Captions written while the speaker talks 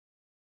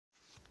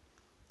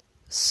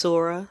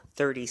Surah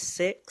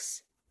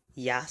 36,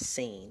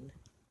 Yasin,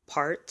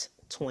 Part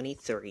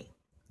 23.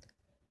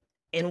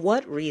 And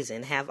what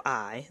reason have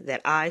I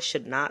that I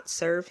should not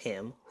serve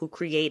him who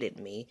created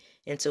me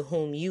and to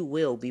whom you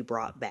will be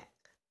brought back?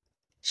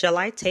 Shall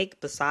I take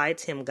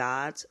besides him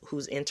gods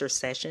whose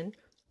intercession,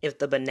 if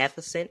the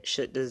Beneficent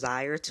should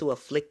desire to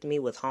afflict me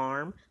with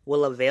harm,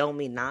 will avail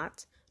me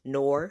not,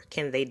 nor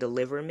can they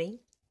deliver me?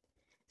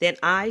 Then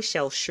I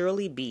shall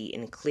surely be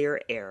in clear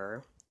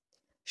error.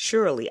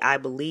 Surely I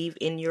believe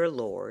in your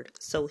Lord,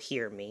 so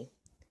hear me.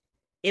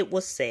 It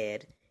was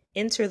said,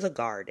 enter the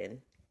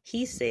garden.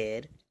 He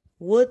said,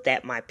 would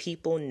that my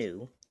people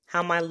knew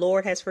how my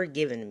Lord has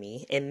forgiven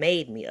me and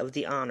made me of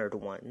the honored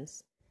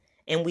ones.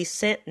 And we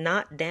sent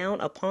not down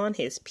upon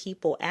his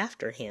people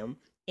after him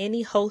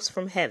any host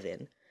from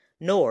heaven,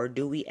 nor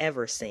do we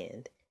ever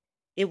send.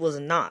 It was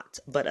not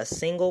but a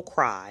single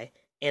cry,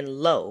 and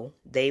lo,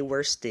 they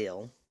were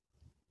still.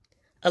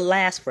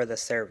 Alas for the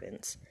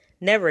servants!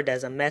 Never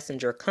does a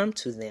messenger come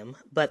to them,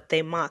 but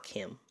they mock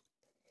him.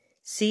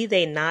 See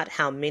they not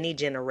how many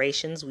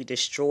generations we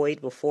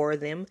destroyed before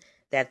them,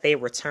 that they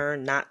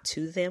return not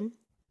to them?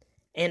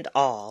 And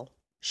all,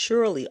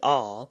 surely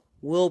all,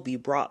 will be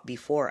brought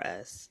before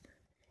us.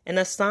 And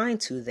a sign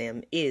to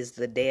them is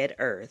the dead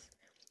earth.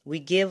 We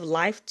give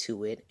life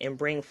to it, and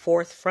bring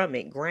forth from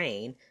it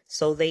grain,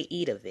 so they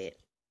eat of it.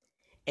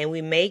 And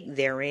we make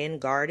therein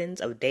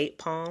gardens of date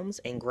palms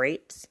and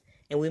grapes,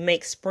 and we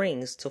make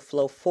springs to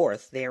flow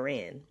forth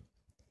therein,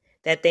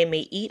 that they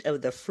may eat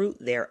of the fruit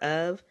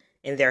thereof,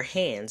 and their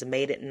hands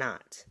made it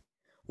not.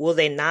 Will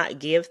they not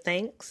give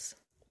thanks?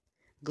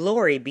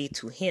 Glory be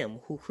to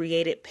him who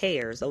created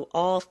pairs of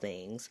all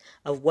things,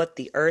 of what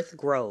the earth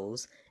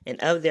grows,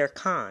 and of their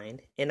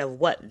kind, and of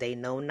what they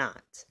know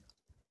not.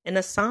 And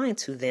a sign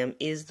to them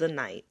is the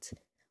night.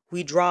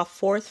 We draw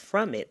forth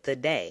from it the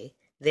day,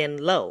 then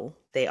lo,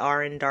 they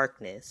are in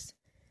darkness.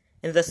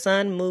 And the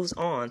sun moves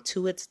on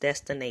to its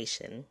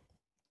destination.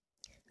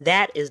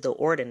 That is the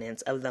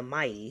ordinance of the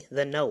mighty,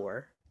 the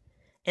knower.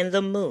 And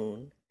the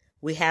moon,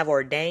 we have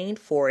ordained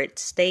for it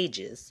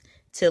stages,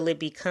 till it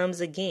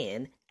becomes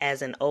again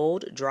as an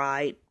old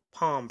dried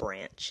palm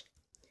branch.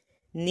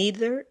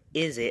 Neither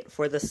is it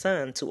for the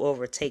sun to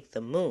overtake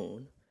the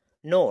moon,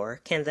 nor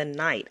can the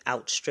night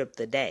outstrip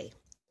the day,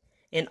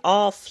 and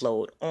all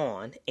float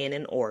on in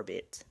an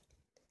orbit.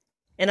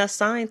 And a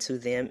sign to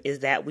them is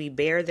that we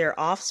bear their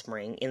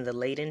offspring in the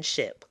laden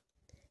ship,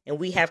 and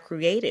we have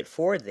created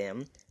for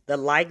them the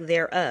like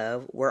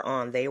thereof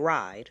whereon they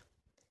ride.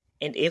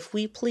 And if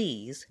we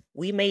please,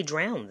 we may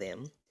drown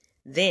them.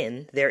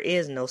 Then there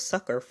is no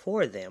succor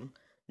for them,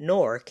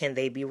 nor can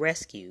they be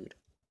rescued.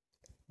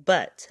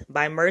 But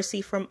by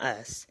mercy from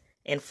us,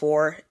 and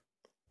for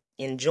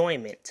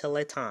enjoyment till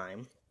a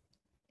time.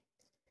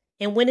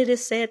 And when it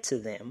is said to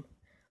them,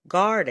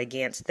 guard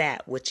against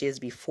that which is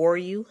before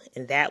you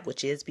and that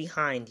which is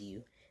behind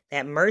you,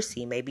 that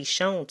mercy may be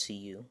shown to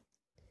you.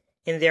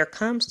 And there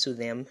comes to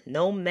them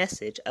no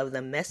message of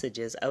the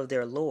messages of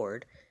their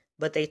Lord,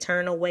 but they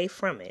turn away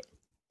from it.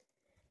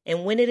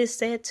 And when it is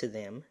said to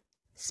them,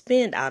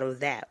 spend out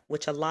of that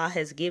which Allah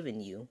has given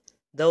you,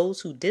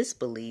 those who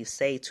disbelieve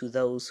say to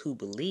those who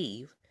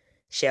believe,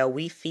 shall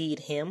we feed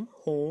him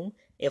whom,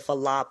 if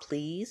Allah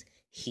please,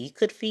 he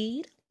could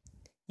feed?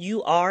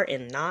 You are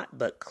in naught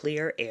but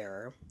clear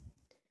error.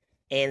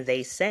 And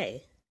they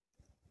say,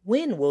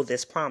 when will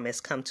this promise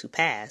come to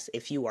pass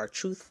if you are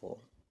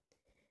truthful?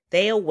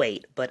 They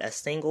await but a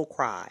single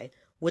cry,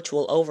 which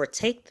will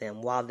overtake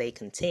them while they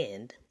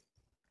contend.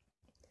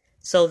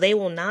 So they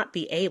will not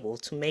be able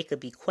to make a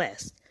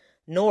bequest,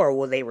 nor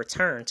will they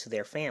return to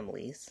their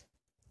families.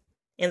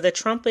 And the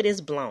trumpet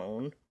is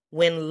blown,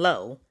 when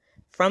lo,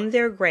 from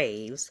their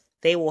graves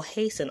they will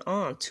hasten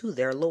on to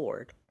their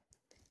Lord.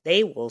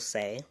 They will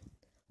say,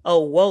 O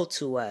woe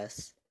to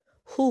us!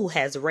 Who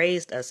has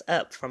raised us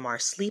up from our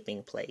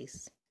sleeping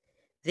place?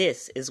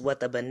 This is what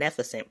the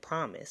Beneficent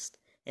promised,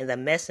 and the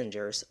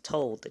messengers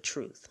told the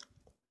truth.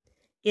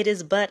 It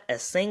is but a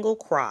single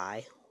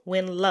cry,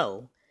 when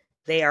lo,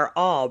 they are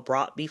all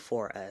brought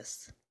before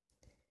us.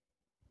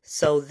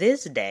 So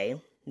this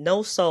day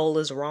no soul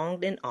is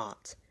wronged in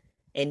aught,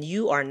 and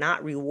you are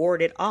not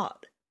rewarded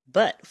aught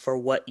but for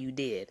what you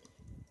did.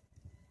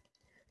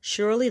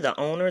 Surely the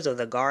owners of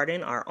the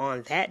garden are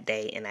on that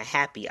day in a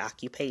happy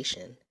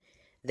occupation.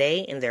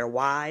 They and their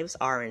wives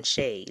are in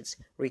shades,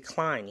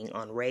 reclining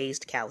on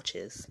raised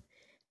couches.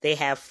 They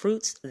have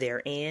fruits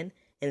therein,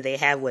 and they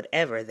have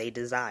whatever they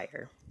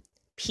desire.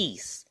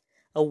 Peace,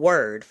 a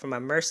word from a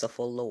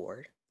merciful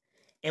Lord.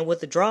 And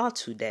withdraw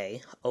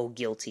today, O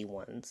guilty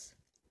ones.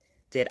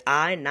 Did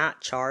I not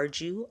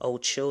charge you, O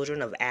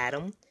children of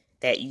Adam,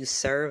 that you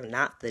serve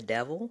not the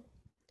devil?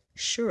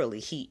 Surely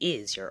he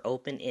is your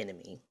open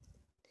enemy.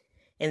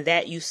 And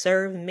that you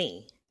serve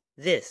me,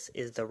 this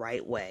is the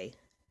right way.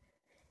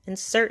 And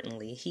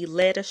certainly he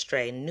led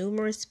astray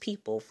numerous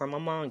people from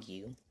among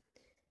you.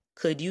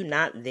 Could you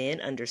not then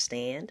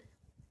understand?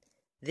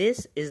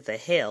 This is the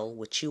hell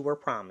which you were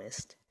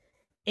promised.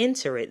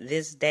 Enter it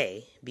this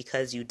day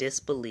because you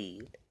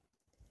disbelieved.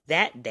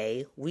 That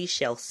day we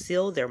shall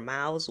seal their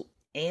mouths,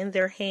 and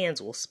their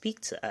hands will speak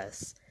to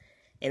us,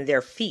 and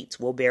their feet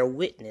will bear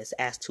witness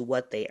as to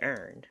what they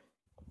earned.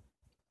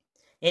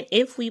 And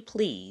if we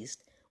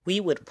pleased, we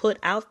would put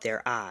out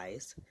their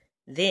eyes.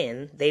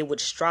 Then they would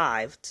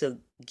strive to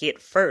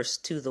get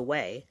first to the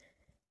way,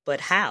 but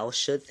how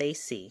should they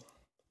see?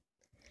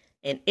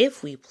 And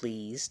if we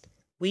pleased,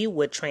 we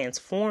would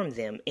transform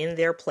them in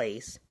their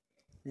place.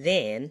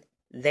 Then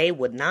they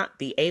would not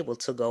be able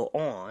to go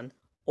on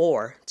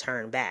or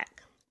turn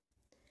back.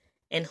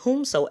 And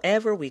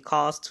whomsoever we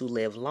cause to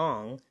live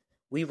long,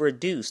 we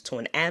reduce to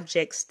an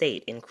abject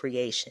state in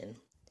creation.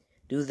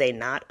 Do they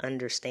not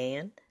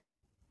understand?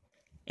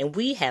 And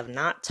we have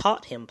not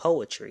taught him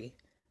poetry,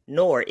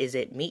 nor is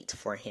it meet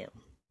for him.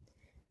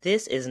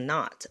 This is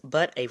not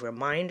but a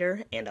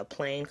reminder and a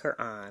plain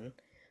Qu'ran,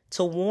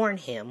 to warn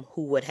him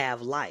who would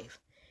have life,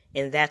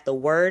 and that the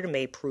word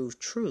may prove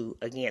true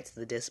against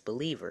the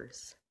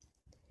disbelievers.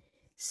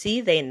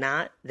 See they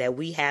not that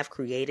we have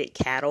created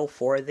cattle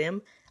for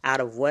them out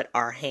of what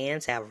our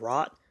hands have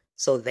wrought,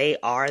 so they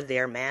are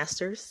their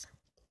masters?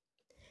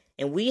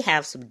 And we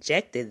have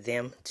subjected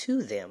them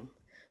to them,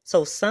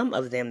 so some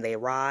of them they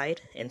ride,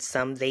 and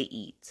some they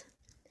eat.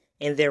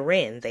 And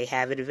therein they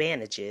have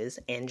advantages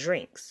and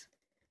drinks.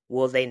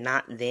 Will they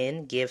not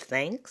then give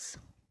thanks?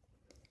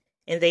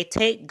 And they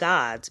take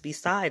gods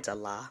besides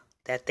Allah,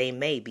 that they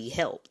may be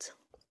helped.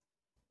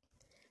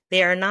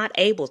 They are not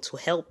able to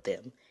help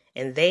them,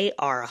 and they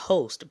are a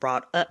host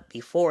brought up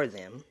before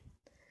them.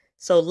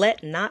 So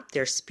let not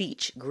their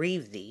speech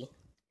grieve thee.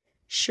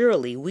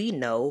 Surely we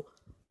know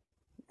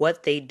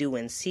what they do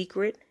in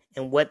secret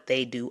and what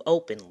they do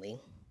openly.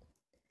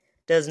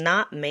 Does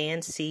not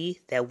man see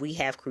that we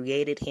have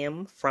created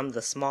him from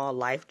the small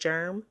life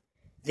germ?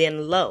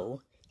 Then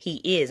lo,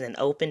 he is an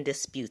open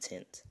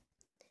disputant.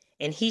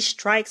 And he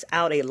strikes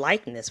out a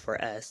likeness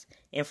for us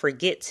and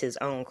forgets his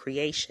own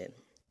creation.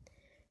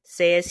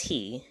 Says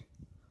he,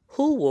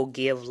 who will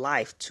give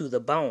life to the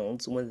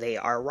bones when they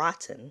are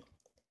rotten?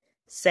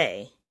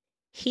 Say,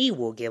 he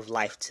will give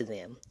life to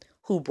them,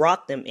 who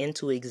brought them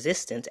into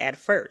existence at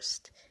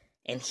first,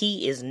 and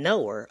he is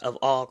knower of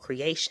all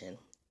creation.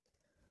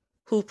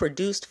 Who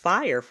produced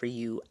fire for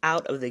you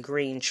out of the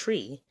green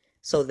tree,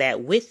 so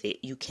that with it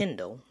you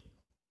kindle.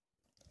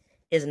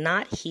 Is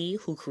not he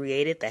who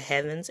created the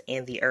heavens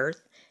and the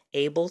earth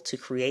able to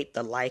create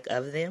the like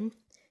of them?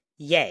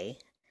 Yea,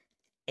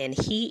 and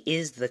he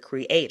is the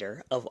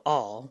creator of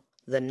all,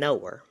 the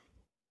knower.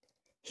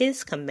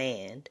 His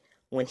command,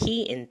 when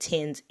he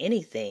intends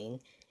anything,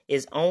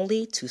 is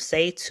only to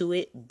say to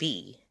it,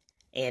 be,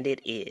 and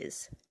it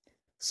is.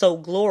 So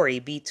glory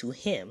be to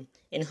him,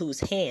 in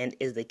whose hand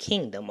is the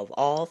kingdom of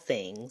all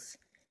things,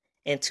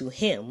 and to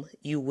him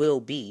you will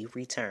be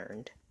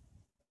returned.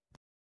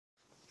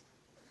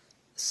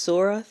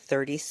 Surah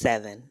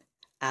 37,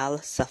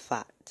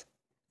 Al-Safat,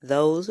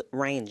 those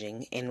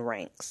ranging in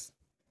ranks.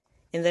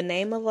 In the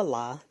name of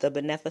Allah, the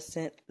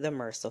Beneficent, the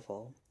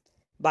Merciful.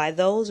 By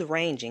those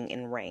ranging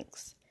in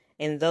ranks,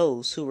 and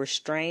those who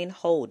restrain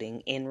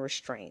holding in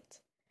restraint,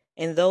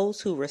 and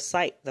those who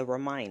recite the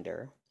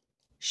reminder.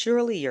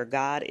 Surely your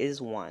God is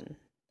one,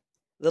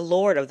 the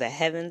Lord of the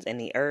heavens and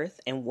the earth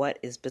and what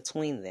is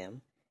between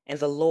them, and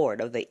the Lord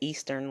of the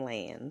eastern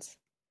lands.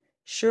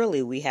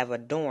 Surely we have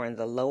adorned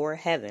the lower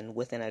heaven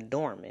with an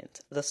adornment,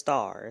 the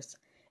stars,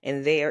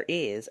 and there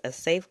is a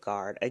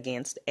safeguard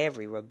against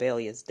every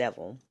rebellious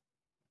devil.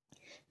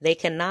 They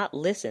cannot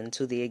listen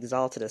to the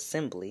exalted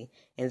assembly,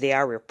 and they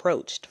are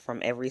reproached from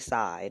every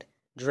side,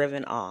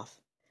 driven off,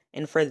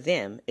 and for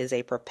them is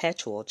a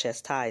perpetual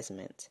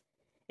chastisement,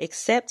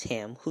 except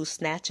him who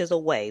snatches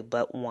away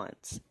but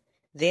once.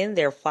 Then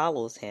there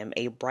follows him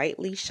a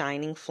brightly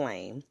shining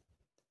flame.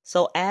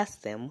 So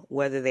ask them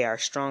whether they are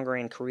stronger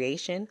in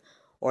creation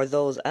or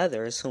those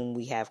others whom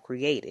we have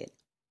created.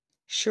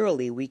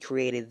 Surely we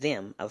created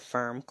them of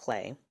firm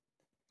clay.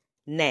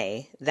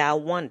 Nay, thou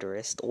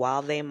wonderest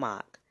while they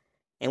mock,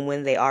 and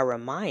when they are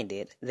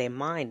reminded, they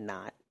mind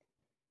not.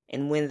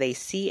 And when they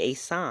see a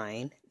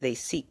sign, they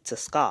seek to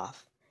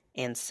scoff,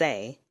 and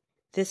say,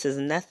 this is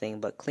nothing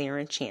but clear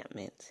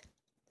enchantment.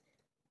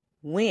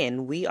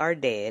 When we are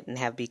dead and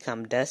have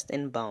become dust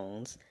and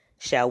bones,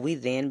 shall we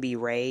then be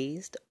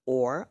raised,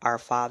 or our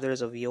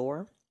fathers of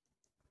yore?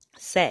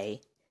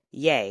 Say,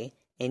 yea,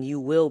 and you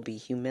will be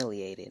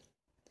humiliated.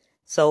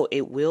 So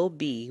it will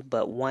be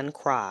but one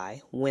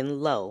cry,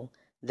 when lo,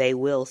 they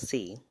will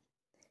see.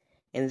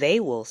 And they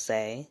will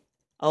say,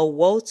 O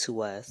woe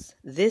to us,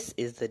 this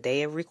is the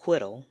day of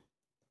requital.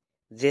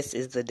 This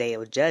is the day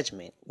of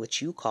judgment, which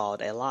you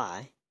called a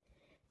lie.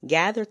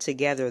 Gather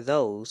together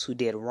those who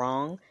did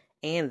wrong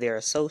and their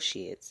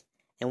associates,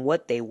 and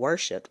what they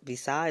worshipped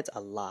besides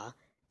Allah,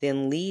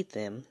 then lead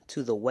them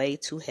to the way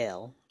to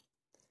hell.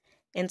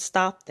 And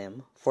stop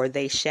them, for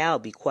they shall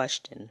be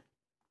questioned.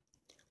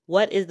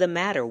 What is the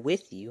matter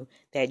with you,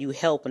 that you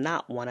help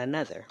not one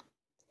another?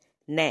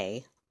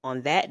 Nay,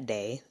 on that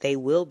day they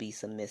will be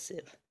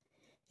submissive,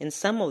 and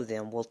some of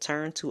them will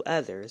turn to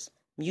others,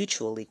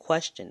 mutually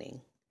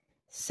questioning,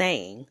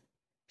 saying,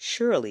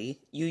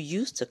 Surely you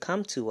used to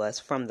come to us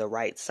from the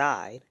right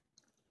side.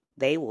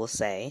 They will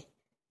say,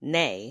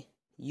 Nay,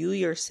 you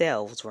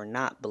yourselves were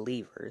not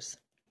believers.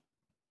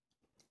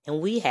 And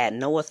we had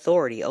no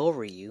authority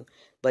over you,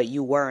 but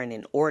you were an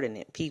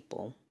inordinate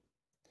people.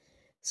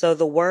 So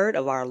the word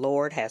of our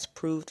Lord has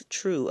proved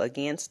true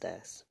against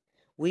us.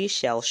 We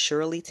shall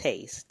surely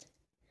taste.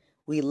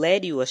 We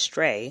led you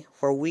astray,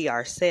 for we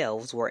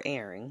ourselves were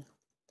erring.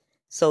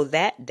 So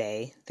that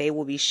day they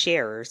will be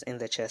sharers in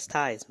the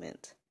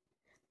chastisement.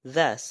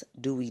 Thus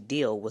do we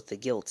deal with the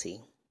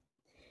guilty.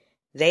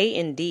 They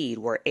indeed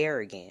were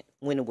arrogant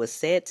when it was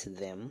said to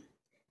them,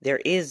 There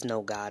is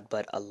no God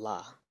but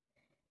Allah,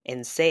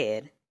 and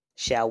said,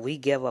 Shall we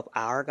give up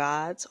our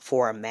gods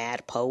for a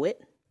mad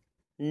poet?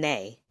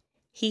 Nay,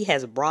 he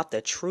has brought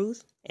the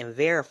truth and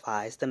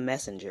verifies the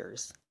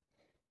messengers.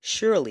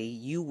 Surely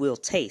you will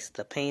taste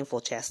the painful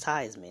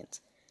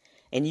chastisement,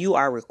 and you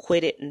are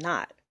requited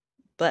not,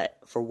 but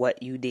for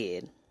what you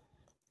did.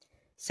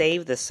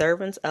 Save the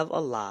servants of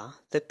Allah,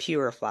 the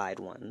purified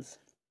ones.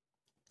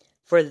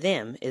 For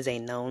them is a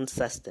known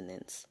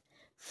sustenance,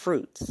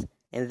 fruits,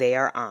 and they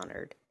are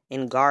honored,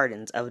 in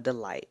gardens of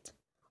delight,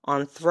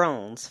 on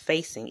thrones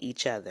facing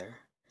each other.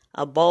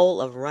 A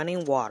bowl of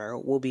running water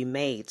will be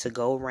made to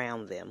go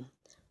round them,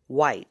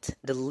 white,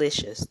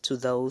 delicious to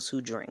those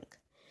who drink.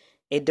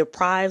 It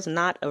deprives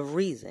not of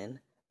reason,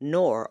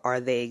 nor are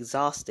they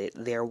exhausted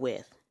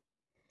therewith.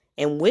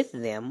 And with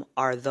them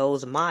are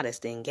those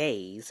modest in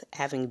gaze,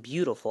 having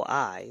beautiful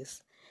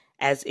eyes,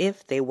 as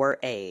if they were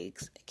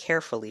eggs,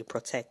 carefully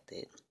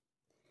protected.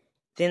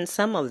 Then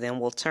some of them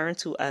will turn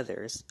to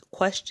others,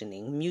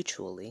 questioning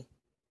mutually.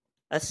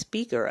 A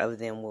speaker of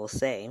them will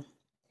say,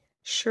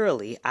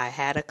 Surely I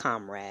had a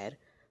comrade,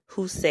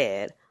 who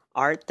said,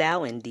 Art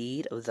thou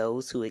indeed of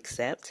those who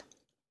accept?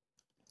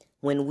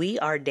 When we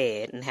are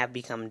dead and have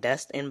become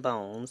dust and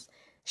bones,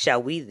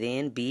 shall we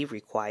then be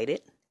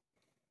requited?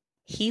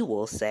 He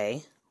will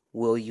say,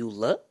 Will you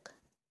look?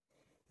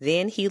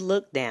 Then he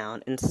looked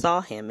down and saw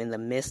him in the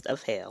midst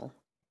of hell.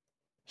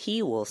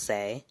 He will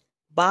say,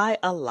 By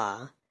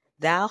Allah,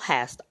 thou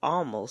hast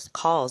almost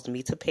caused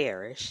me to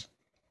perish.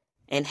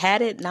 And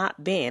had it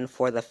not been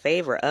for the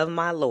favor of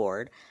my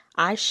Lord,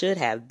 I should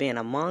have been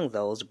among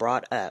those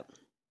brought up.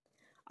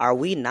 Are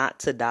we not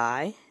to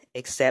die,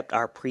 except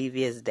our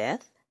previous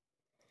death?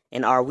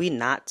 And are we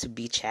not to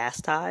be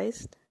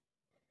chastised?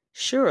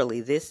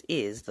 Surely this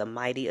is the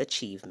mighty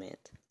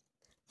achievement.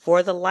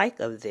 For the like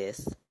of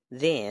this,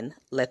 then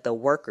let the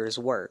workers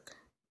work.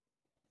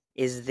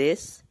 Is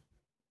this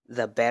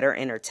the better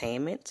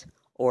entertainment,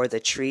 or the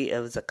tree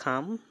of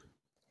Zakum?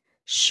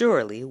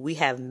 Surely we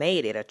have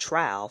made it a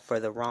trial for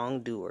the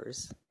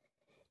wrongdoers.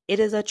 It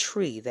is a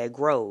tree that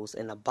grows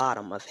in the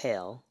bottom of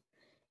hell.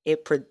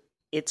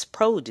 Its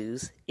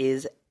produce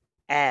is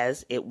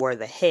as it were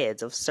the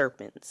heads of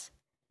serpents.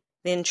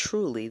 Then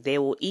truly they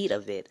will eat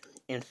of it,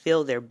 and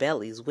fill their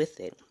bellies with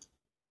it.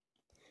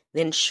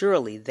 Then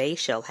surely they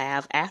shall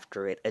have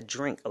after it a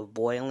drink of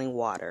boiling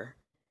water.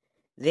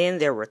 Then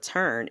their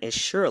return is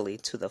surely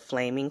to the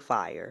flaming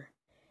fire.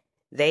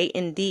 They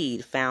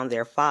indeed found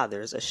their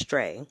fathers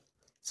astray,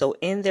 so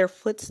in their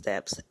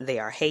footsteps they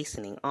are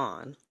hastening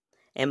on.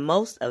 And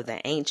most of the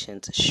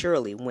ancients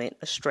surely went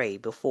astray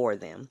before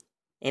them,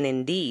 and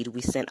indeed we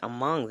sent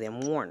among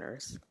them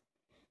warners.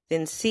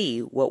 Then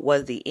see what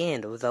was the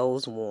end of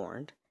those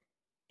warned,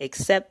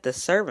 except the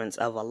servants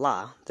of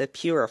Allah, the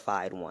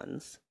purified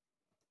ones.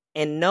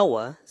 And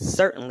Noah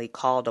certainly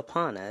called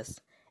upon us,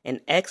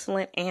 an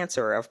excellent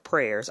answerer of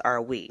prayers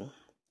are we.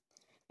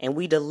 And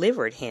we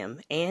delivered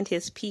him and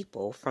his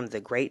people from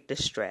the great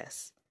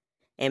distress,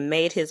 and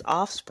made his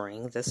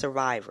offspring the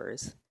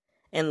survivors,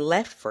 and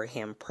left for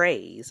him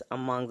praise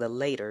among the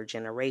later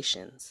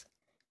generations.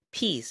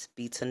 Peace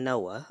be to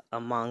Noah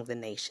among the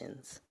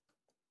nations.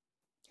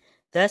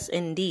 Thus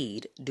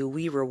indeed do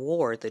we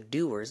reward the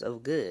doers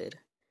of good.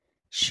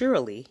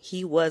 Surely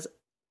he was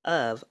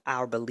of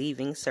our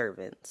believing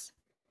servants.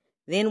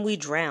 Then we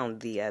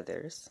drowned the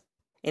others.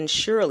 And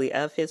surely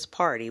of his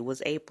party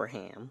was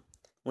Abraham,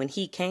 when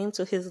he came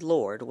to his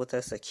Lord with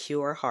a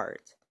secure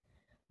heart,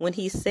 when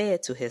he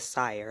said to his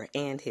sire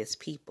and his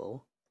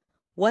people,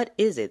 What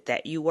is it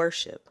that you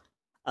worship?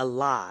 A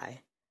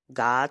lie.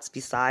 Gods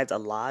besides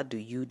Allah do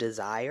you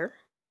desire?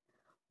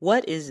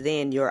 What is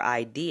then your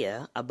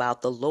idea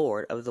about the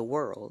Lord of the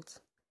worlds?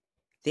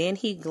 Then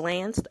he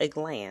glanced a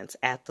glance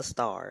at the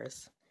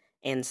stars,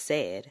 and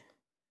said,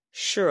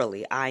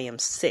 Surely I am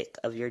sick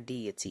of your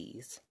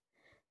deities.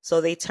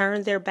 So they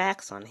turned their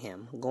backs on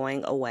him,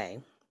 going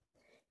away.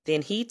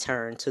 Then he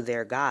turned to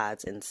their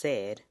gods and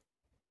said,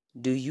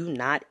 Do you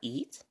not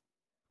eat?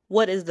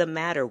 What is the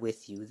matter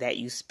with you that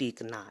you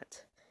speak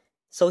not?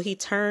 So he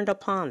turned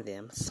upon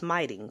them,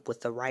 smiting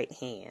with the right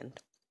hand.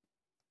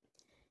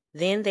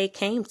 Then they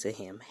came to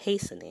him,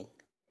 hastening.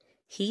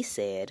 He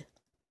said,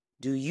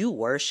 Do you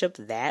worship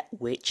that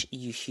which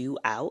you hew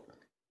out?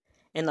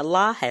 And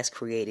Allah has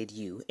created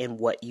you in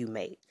what you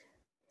make.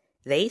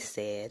 They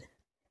said,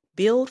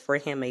 Build for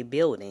him a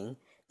building,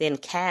 then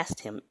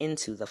cast him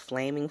into the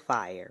flaming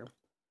fire.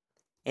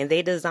 And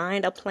they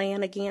designed a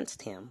plan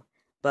against him,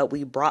 but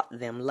we brought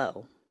them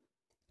low.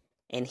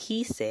 And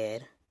he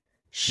said,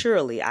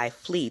 Surely I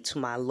flee to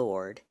my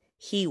Lord,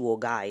 he will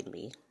guide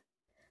me.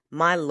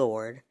 My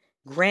Lord,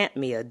 grant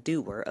me a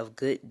doer of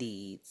good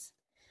deeds.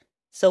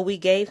 So we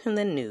gave him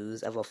the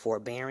news of a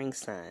forbearing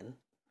son.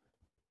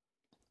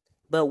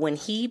 But when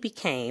he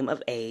became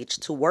of age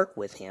to work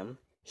with him,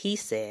 he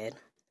said,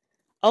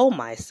 O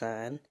my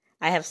son,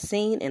 I have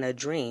seen in a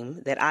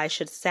dream that I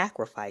should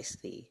sacrifice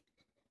thee.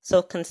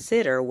 So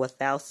consider what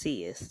thou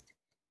seest.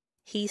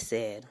 He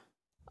said,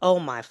 O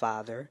my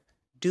father,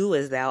 do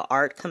as thou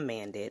art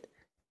commanded.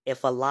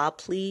 If Allah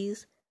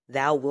please,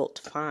 thou wilt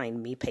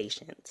find me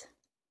patient.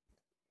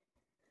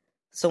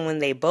 So when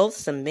they both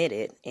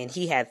submitted, and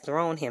he had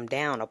thrown him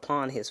down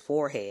upon his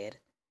forehead,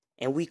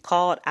 and we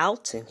called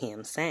out to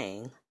him,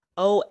 saying,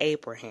 O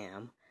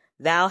Abraham,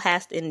 thou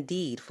hast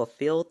indeed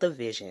fulfilled the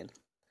vision.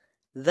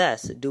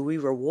 Thus do we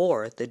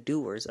reward the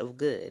doers of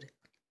good.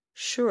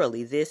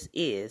 Surely this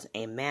is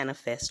a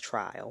manifest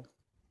trial.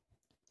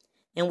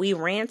 And we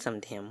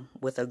ransomed him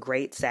with a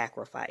great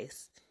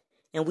sacrifice,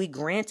 and we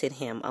granted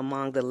him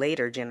among the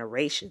later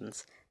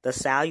generations the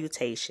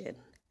salutation,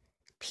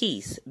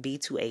 Peace be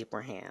to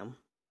Abraham.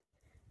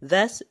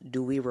 Thus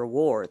do we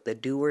reward the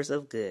doers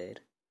of good.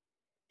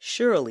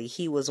 Surely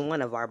he was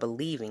one of our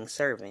believing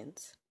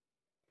servants.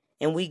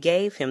 And we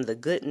gave him the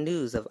good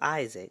news of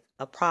Isaac,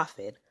 a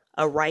prophet,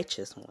 a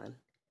righteous one.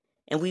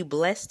 And we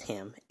blessed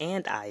him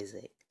and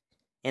Isaac.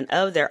 And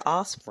of their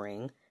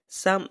offspring,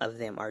 some of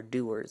them are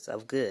doers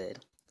of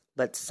good,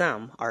 but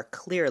some are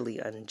clearly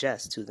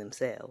unjust to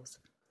themselves.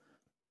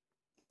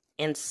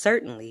 And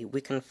certainly we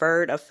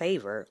conferred a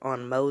favor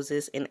on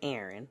Moses and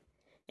Aaron,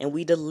 and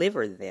we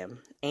delivered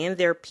them and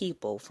their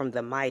people from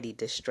the mighty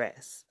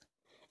distress.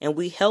 And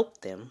we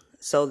helped them,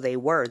 so they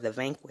were the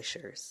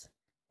vanquishers.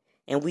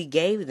 And we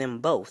gave them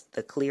both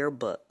the clear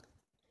book,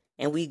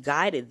 and we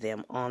guided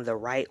them on the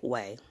right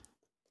way.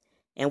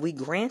 And we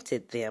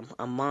granted them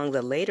among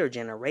the later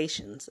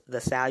generations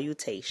the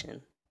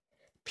salutation,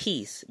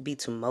 Peace be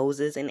to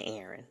Moses and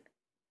Aaron.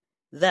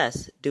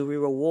 Thus do we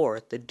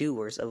reward the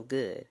doers of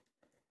good.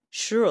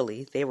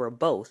 Surely they were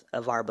both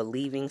of our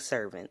believing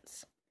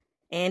servants.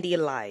 And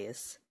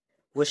Elias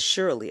was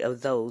surely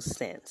of those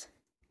sent.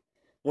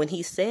 When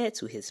he said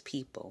to his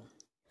people,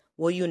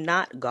 Will you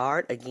not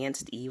guard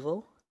against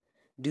evil?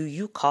 Do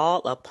you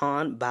call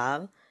upon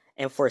Baal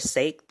and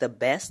forsake the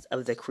best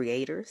of the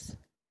creators?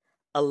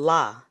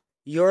 Allah,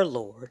 your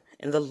Lord,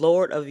 and the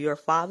Lord of your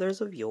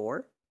fathers of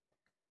yore?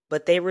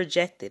 But they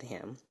rejected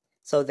him,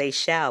 so they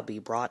shall be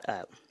brought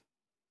up.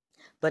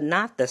 But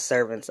not the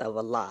servants of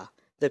Allah,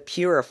 the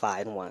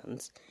purified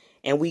ones,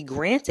 and we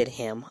granted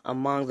him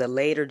among the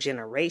later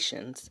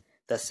generations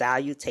the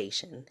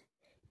salutation,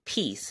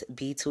 Peace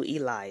be to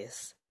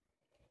Elias.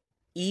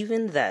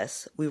 Even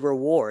thus we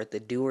reward the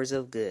doers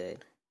of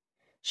good.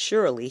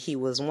 Surely he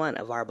was one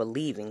of our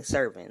believing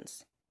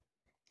servants.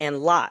 And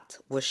Lot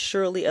was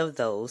surely of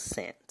those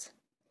sent.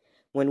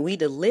 When we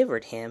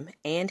delivered him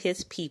and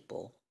his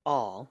people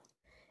all,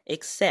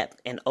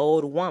 except an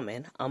old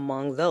woman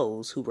among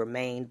those who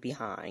remained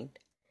behind,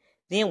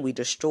 then we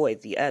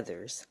destroyed the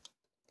others.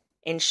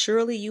 And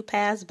surely you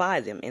pass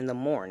by them in the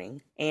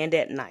morning and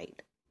at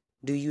night.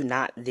 Do you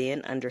not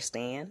then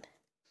understand?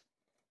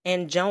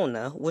 And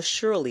Jonah was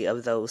surely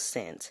of those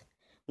sent,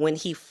 when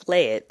he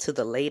fled to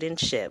the laden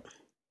ship.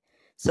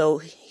 So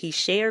he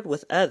shared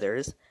with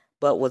others,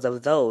 but was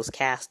of those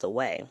cast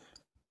away.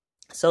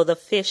 So the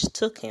fish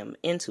took him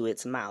into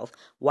its mouth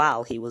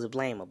while he was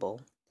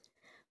blamable.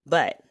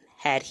 But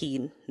had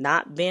he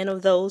not been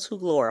of those who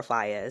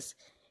glorify us,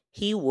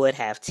 he would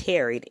have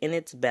tarried in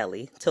its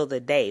belly till the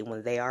day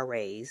when they are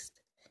raised.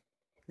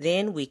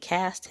 Then we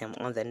cast him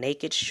on the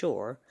naked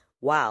shore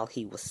while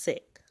he was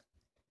sick,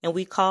 and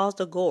we caused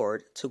a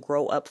gourd to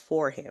grow up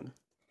for him,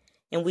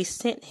 and we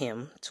sent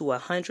him to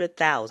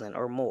 100,000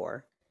 or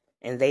more,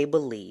 and they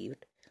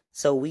believed,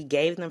 so we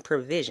gave them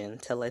provision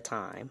till a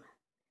time.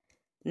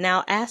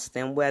 Now ask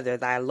them whether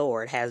thy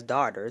Lord has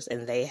daughters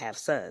and they have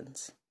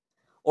sons.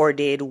 Or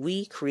did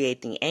we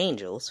create the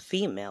angels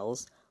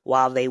females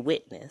while they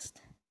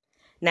witnessed?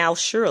 Now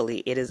surely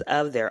it is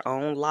of their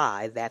own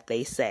lie that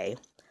they say,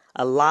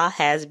 Allah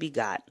has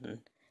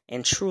begotten,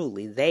 and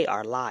truly they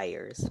are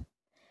liars.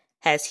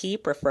 Has he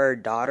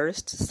preferred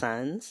daughters to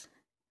sons?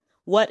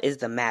 What is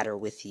the matter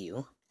with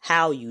you?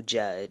 How you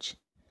judge?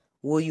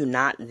 Will you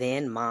not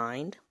then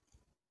mind?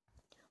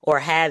 Or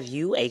have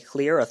you a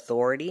clear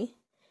authority?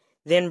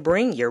 Then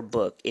bring your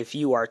book if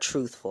you are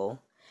truthful.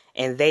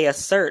 And they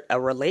assert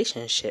a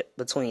relationship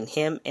between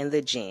him and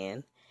the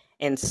jinn,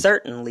 and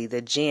certainly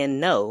the jinn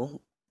know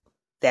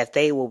that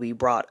they will be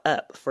brought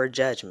up for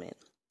judgment.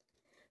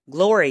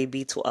 Glory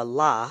be to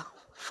Allah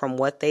from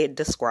what they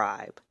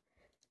describe.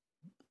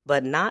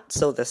 But not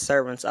so the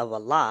servants of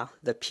Allah,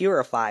 the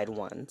purified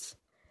ones.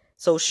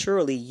 So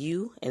surely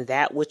you and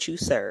that which you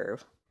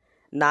serve,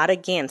 not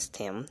against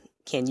him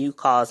can you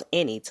cause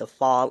any to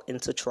fall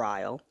into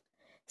trial,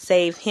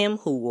 save him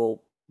who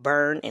will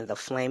burn in the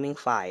flaming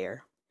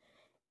fire.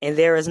 And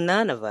there is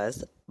none of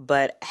us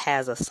but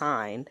has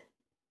assigned,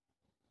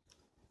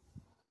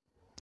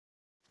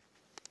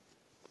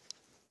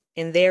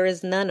 and there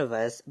is none of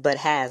us but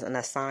has an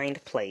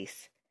assigned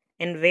place.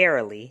 And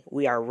verily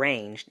we are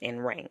ranged in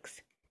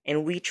ranks,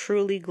 and we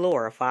truly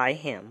glorify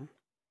him.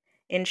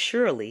 And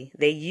surely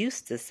they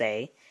used to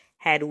say,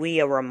 had we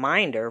a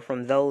reminder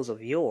from those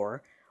of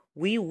yore,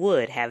 we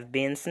would have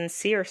been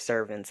sincere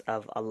servants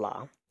of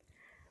Allah.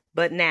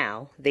 But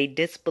now they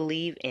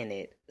disbelieve in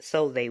it,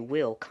 so they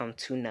will come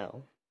to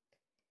know.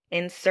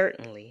 And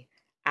certainly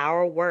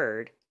our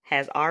word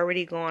has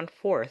already gone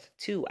forth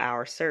to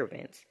our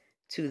servants,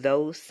 to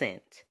those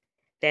sent,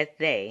 that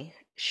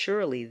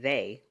surely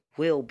they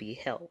will be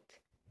helped.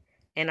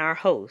 And our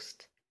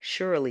host,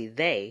 surely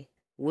they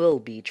will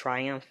be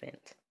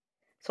triumphant.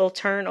 So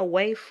turn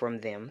away from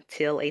them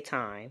till a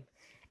time,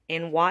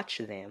 and watch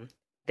them,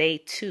 they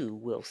too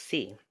will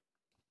see.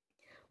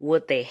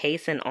 Would they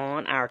hasten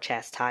on our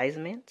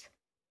chastisement?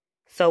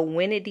 So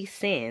when it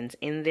descends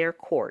in their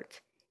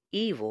court,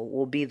 evil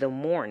will be the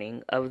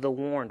mourning of the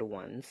warned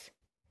ones.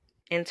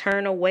 And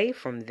turn away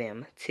from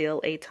them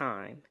till a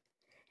time,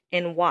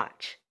 and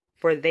watch,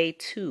 for they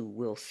too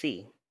will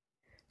see.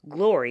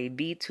 Glory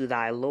be to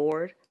thy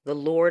Lord, the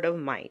Lord of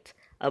might,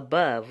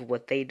 above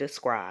what they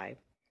describe.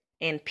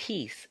 And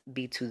peace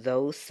be to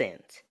those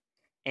sent,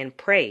 and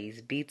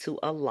praise be to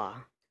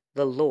Allah,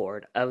 the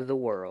Lord of the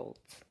worlds.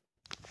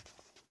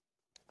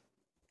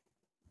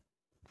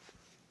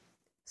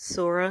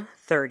 Surah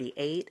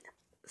 38,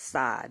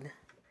 Sad.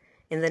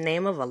 In the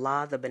name of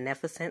Allah, the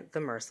Beneficent, the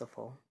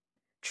Merciful.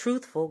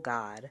 Truthful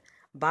God,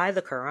 by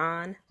the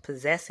Qu'ran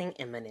possessing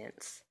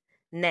eminence.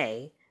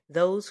 Nay,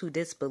 those who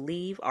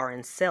disbelieve are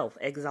in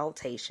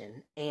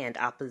self-exaltation and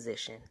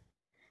opposition.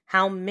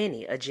 How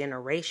many a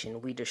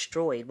generation we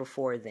destroyed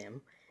before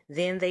them.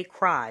 Then they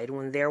cried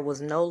when there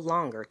was no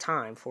longer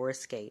time for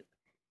escape.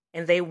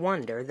 And they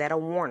wonder that a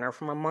warner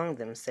from among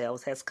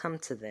themselves has come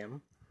to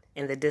them.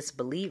 And the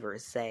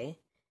disbelievers say,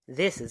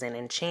 this is an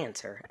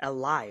enchanter, a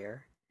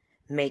liar.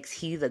 Makes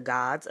he the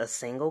gods a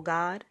single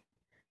god?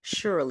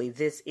 Surely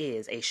this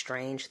is a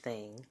strange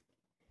thing.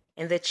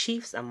 And the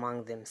chiefs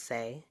among them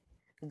say,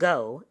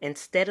 go and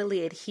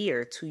steadily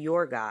adhere to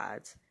your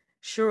gods.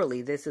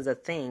 Surely this is a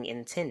thing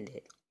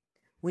intended.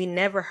 We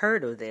never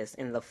heard of this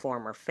in the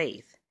former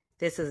faith.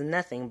 This is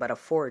nothing but a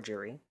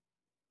forgery.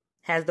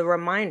 Has the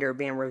reminder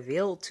been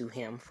revealed to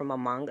him from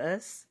among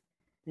us?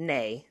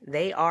 Nay,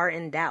 they are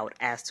in doubt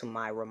as to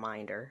my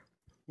reminder.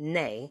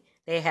 Nay,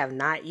 they have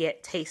not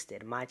yet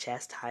tasted my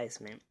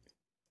chastisement.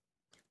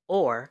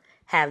 Or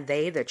have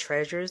they the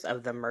treasures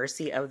of the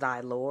mercy of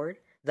thy Lord,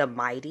 the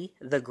mighty,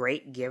 the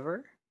great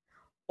giver?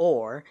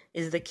 Or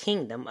is the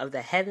kingdom of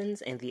the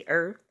heavens and the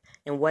earth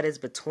and what is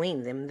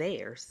between them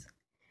theirs?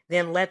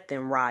 Then let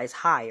them rise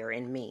higher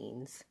in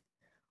means.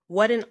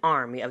 What an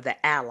army of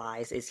the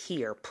allies is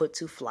here put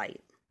to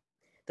flight.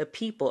 The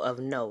people of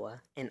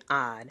Noah and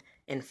Ad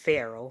and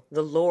Pharaoh,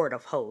 the Lord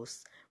of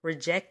hosts,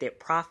 rejected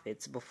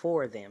prophets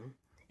before them,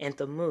 and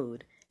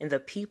Thamud, and the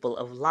people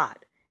of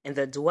Lot, and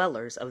the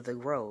dwellers of the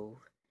grove.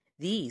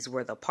 These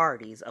were the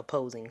parties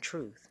opposing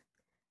truth.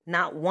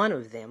 Not one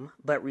of them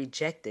but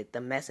rejected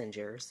the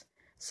messengers,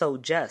 so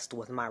just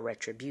was my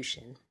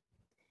retribution.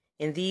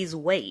 And these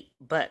wait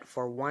but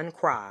for one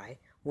cry,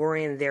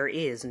 wherein there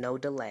is no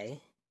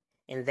delay.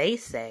 And they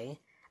say,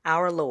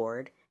 our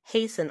Lord,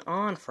 hasten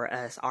on for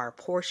us our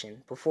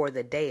portion before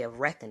the day of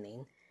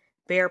reckoning.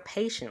 Bear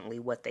patiently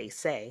what they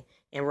say,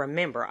 and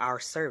remember our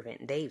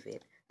servant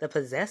David, the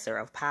possessor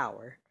of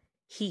power.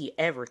 He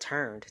ever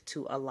turned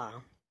to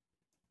Allah.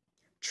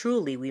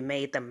 Truly we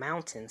made the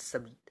mountains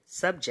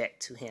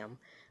subject to him,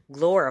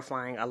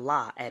 glorifying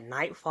Allah at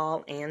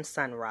nightfall and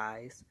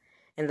sunrise.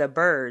 And the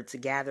birds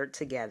gathered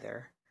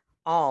together.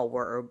 All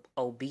were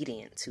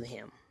obedient to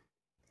him.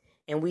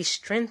 And we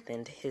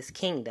strengthened his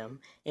kingdom,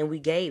 and we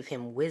gave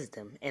him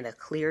wisdom and a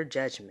clear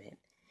judgment.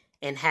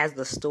 And has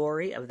the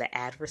story of the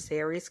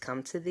adversaries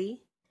come to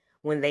thee,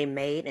 when they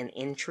made an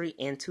entry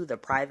into the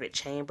private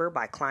chamber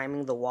by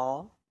climbing the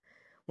wall?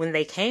 When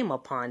they came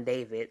upon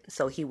David,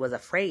 so he was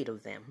afraid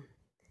of them.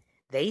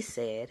 They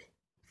said,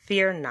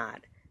 fear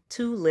not,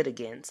 two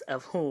litigants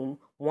of whom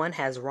one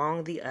has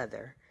wronged the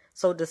other.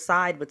 So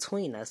decide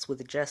between us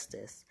with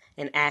justice,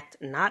 and act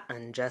not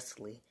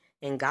unjustly,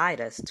 and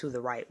guide us to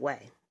the right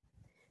way.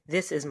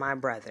 This is my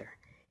brother.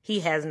 He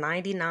has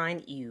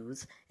 99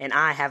 ewes, and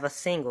I have a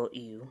single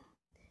ewe.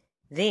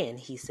 Then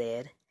he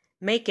said,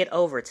 make it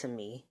over to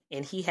me,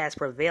 and he has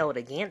prevailed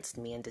against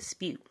me in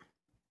dispute.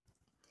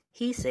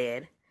 He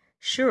said,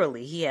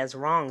 surely he has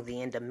wronged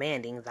thee in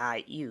demanding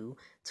thy ewe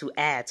to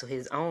add to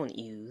his own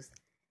ewes.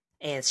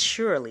 And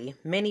surely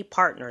many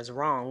partners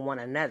wrong one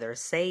another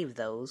save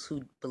those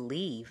who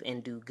believe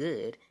and do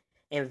good,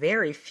 and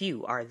very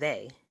few are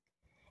they.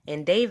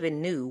 And David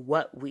knew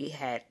what we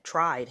had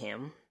tried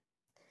him.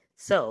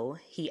 So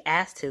he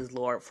asked his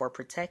Lord for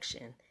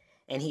protection,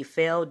 and he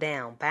fell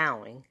down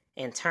bowing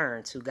and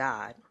turned to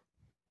God.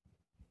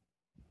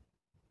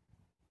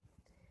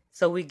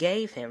 So we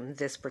gave him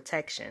this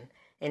protection,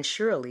 and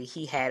surely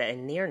he had a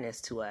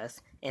nearness to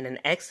us and an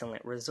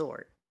excellent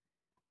resort.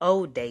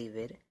 O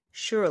David,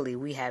 surely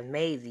we have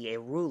made thee a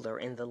ruler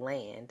in the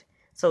land.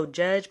 So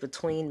judge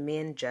between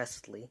men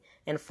justly,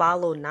 and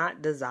follow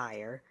not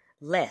desire,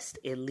 lest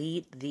it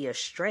lead thee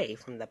astray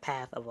from the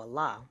path of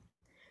Allah.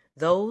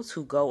 Those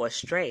who go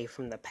astray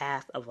from the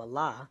path of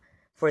Allah,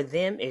 for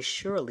them is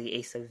surely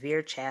a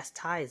severe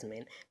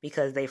chastisement,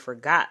 because they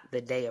forgot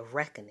the day of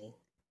reckoning.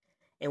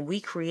 And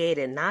we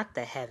created not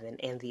the heaven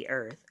and the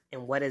earth,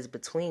 and what is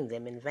between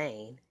them in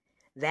vain.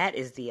 That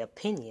is the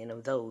opinion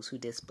of those who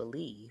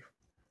disbelieve.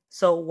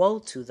 So woe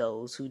to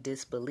those who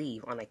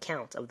disbelieve on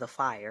account of the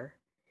fire.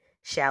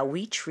 Shall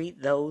we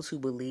treat those who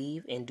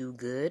believe and do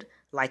good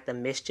like the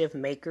mischief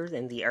makers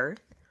in the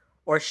earth?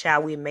 Or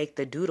shall we make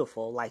the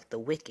dutiful like the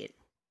wicked?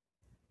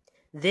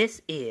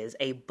 This is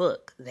a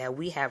book that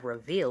we have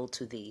revealed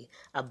to thee,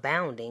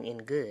 abounding in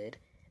good,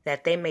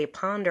 that they may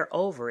ponder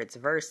over its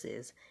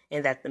verses,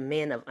 and that the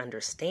men of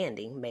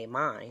understanding may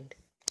mind.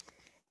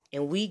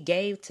 And we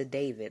gave to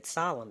David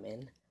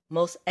Solomon,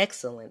 most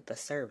excellent the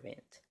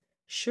servant.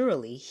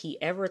 Surely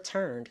he ever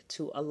turned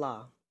to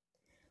Allah.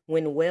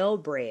 When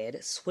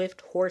well-bred,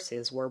 swift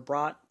horses were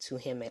brought to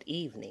him at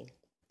evening.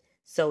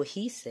 So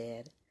he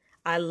said,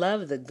 I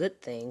love the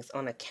good things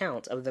on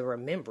account of the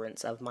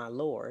remembrance of my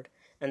Lord,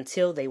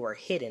 until they were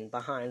hidden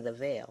behind the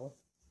veil.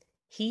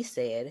 He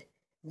said,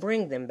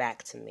 bring them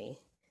back to me.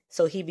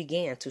 So he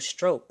began to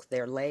stroke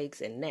their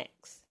legs and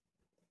necks.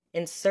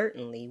 And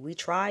certainly we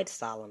tried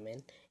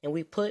Solomon, and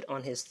we put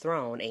on his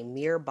throne a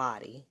mere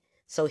body,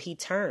 so he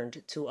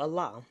turned to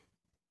Allah.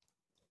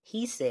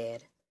 He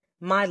said,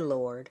 my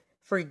Lord,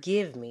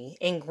 forgive me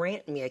and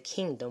grant me a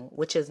kingdom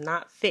which is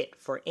not fit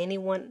for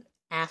anyone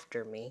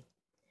after me.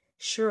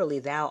 Surely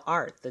thou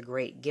art the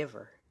great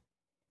giver.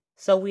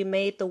 So we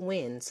made the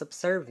wind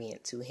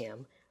subservient to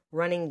him,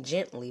 running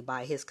gently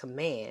by his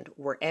command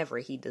wherever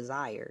he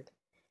desired,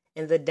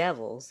 and the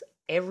devils,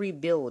 every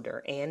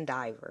builder and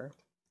diver,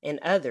 and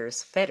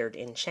others fettered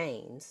in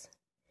chains.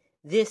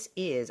 This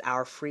is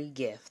our free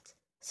gift,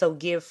 so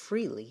give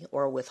freely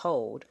or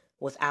withhold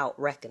without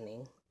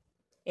reckoning.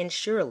 And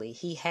surely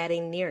he had a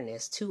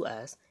nearness to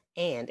us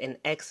and an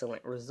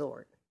excellent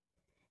resort.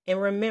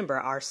 And remember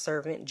our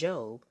servant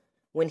Job,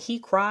 when he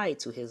cried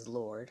to his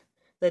Lord,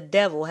 the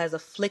devil has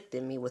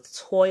afflicted me with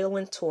toil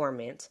and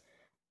torment.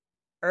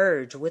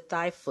 Urge with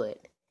thy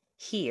foot.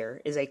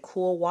 Here is a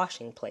cool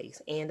washing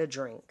place and a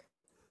drink.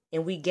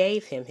 And we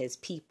gave him his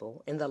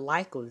people, and the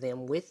like of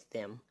them with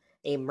them,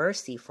 a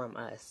mercy from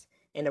us,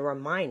 and a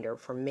reminder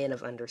for men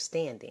of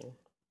understanding.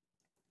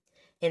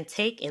 And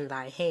take in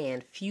thy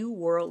hand few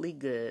worldly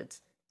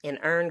goods, and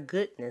earn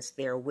goodness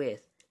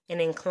therewith, and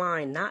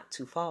incline not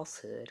to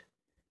falsehood.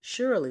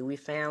 Surely we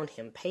found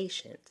him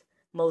patient,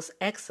 most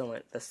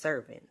excellent the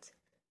servant.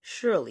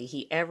 Surely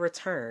he ever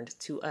turned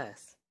to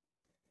us.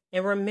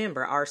 And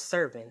remember our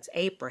servants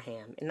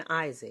Abraham and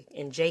Isaac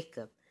and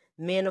Jacob,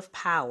 men of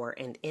power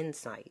and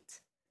insight.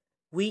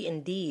 We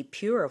indeed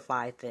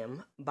purified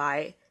them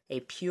by a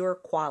pure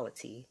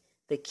quality,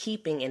 the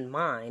keeping in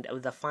mind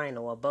of the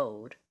final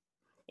abode.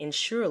 And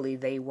surely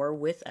they were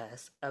with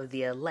us of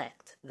the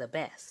elect the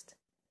best.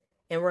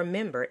 And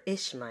remember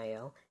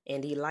Ishmael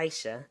and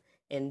Elisha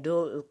and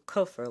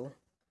Dul-Kufl,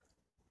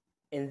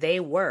 and they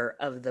were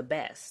of the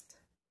best.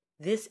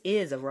 This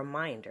is a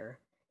reminder,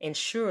 and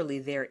surely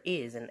there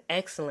is an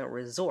excellent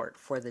resort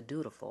for the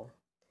dutiful.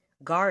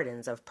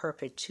 Gardens of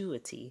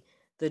perpetuity,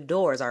 the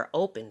doors are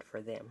opened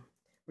for them,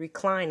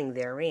 reclining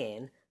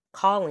therein,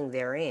 calling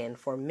therein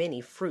for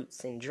many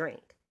fruits and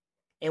drink.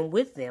 And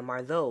with them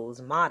are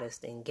those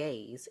modest in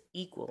gaze,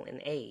 equal in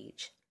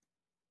age.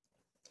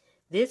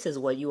 This is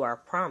what you are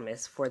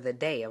promised for the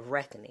day of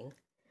reckoning.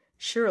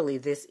 Surely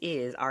this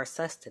is our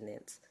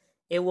sustenance.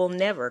 It will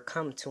never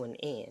come to an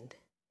end.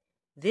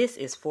 This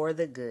is for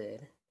the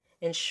good,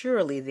 and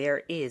surely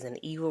there is an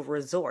evil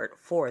resort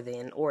for the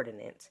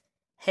inordinate.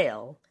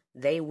 Hell,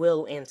 they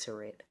will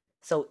enter it,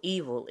 so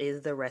evil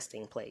is the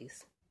resting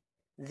place.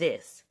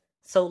 This,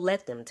 so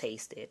let them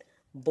taste it,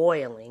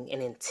 boiling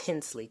and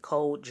intensely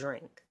cold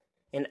drink,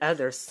 and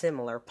other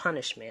similar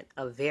punishment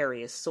of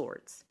various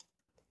sorts.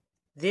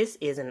 This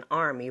is an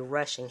army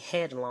rushing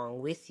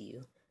headlong with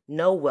you,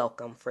 no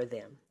welcome for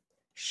them.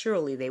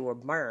 Surely they will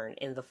burn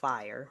in the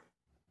fire.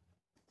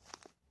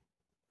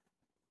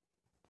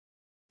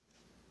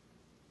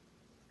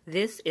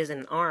 This is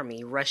an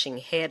army rushing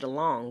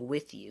headlong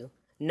with you,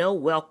 no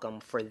welcome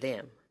for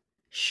them.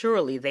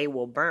 Surely they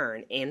will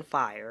burn in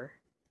fire.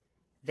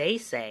 They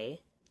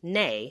say,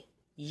 nay,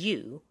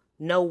 you,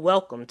 no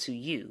welcome to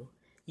you.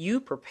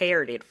 You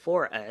prepared it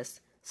for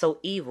us, so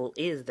evil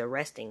is the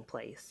resting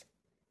place.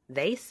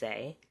 They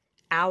say,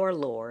 our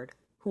Lord,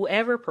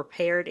 whoever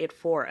prepared it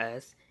for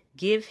us,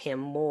 give him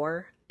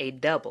more, a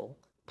double,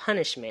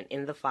 punishment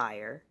in the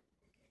fire.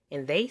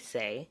 And they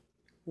say,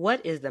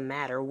 what is the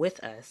matter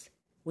with us?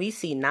 We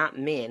see not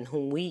men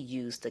whom we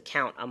used to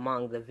count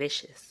among the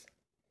vicious.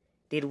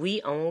 Did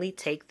we only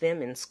take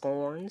them in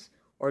scorns,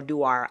 or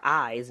do our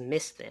eyes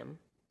miss them?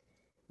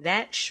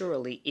 That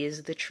surely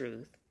is the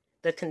truth,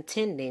 the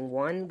contending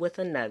one with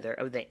another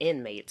of the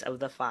inmates of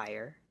the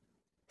fire.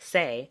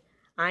 Say,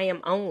 I am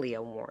only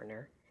a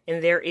warner,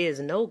 And there is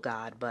no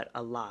God but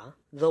Allah,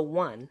 the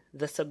One,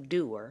 the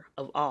Subduer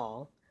of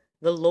all,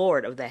 the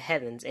Lord of the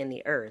heavens and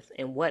the earth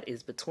and what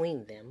is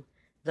between them,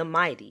 the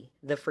Mighty,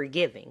 the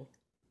Forgiving.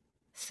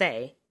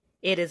 Say,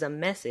 it is a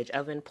message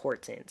of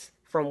importance,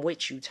 from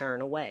which you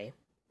turn away.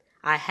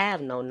 I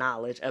have no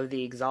knowledge of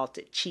the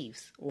exalted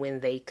chiefs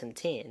when they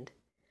contend.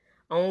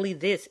 Only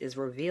this is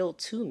revealed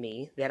to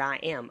me, that I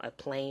am a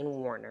plain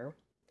warner.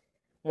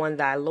 When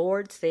thy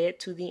Lord said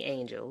to the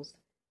angels,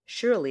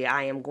 surely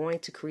I am going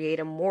to create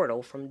a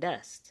mortal from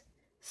dust.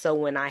 So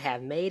when I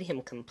have made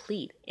him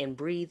complete and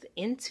breathed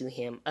into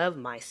him of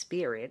my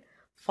spirit,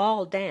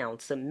 fall down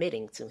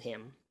submitting to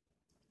him.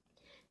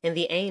 And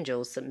the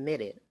angels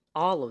submitted,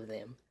 all of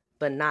them,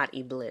 but not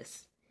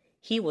Iblis.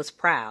 He was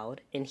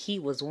proud, and he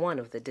was one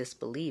of the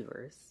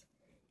disbelievers.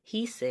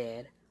 He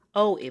said,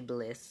 O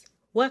Iblis,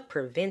 what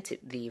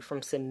prevented thee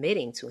from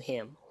submitting to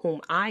him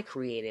whom I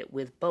created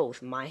with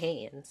both my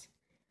hands?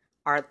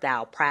 Art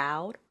thou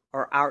proud,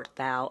 or art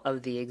thou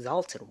of the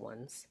exalted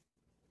ones?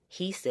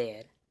 He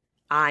said,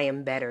 I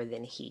am better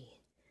than he.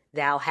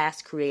 Thou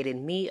hast created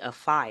me of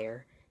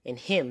fire, and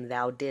him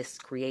thou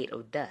didst create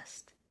of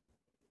dust.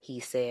 He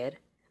said,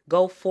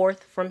 go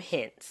forth from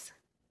hence.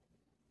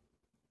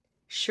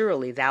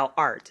 Surely thou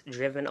art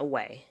driven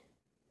away.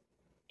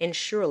 And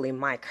surely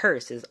my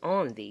curse is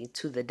on thee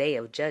to the day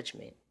of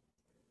judgment.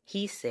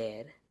 He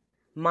said,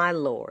 my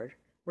Lord,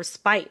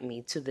 respite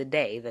me to the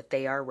day that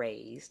they are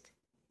raised.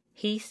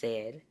 He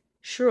said,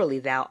 surely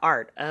thou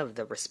art of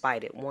the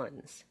respited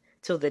ones,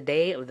 till the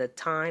day of the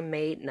time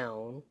made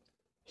known.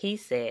 He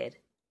said,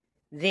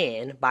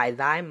 then by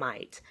thy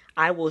might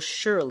I will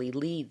surely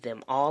lead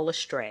them all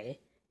astray,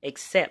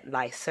 except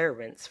thy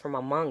servants from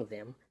among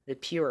them, the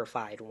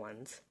purified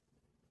ones.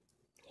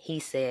 He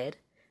said,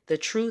 the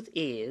truth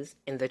is,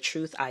 and the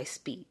truth I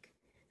speak,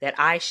 that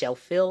I shall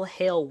fill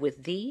hell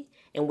with thee,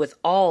 and with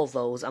all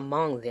those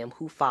among them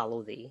who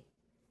follow thee.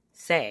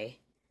 Say,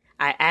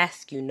 I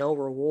ask you no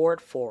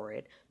reward for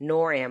it,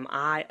 nor am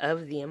I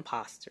of the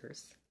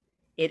impostors.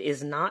 It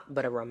is not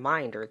but a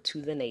reminder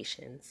to the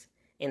nations,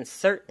 and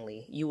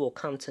certainly you will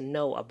come to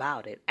know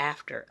about it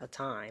after a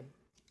time.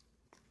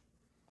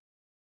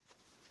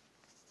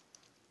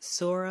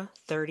 Surah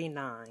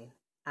 39,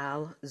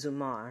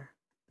 Al-Zumar,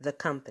 the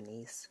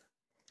Companies.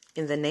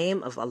 In the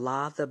name of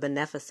Allah, the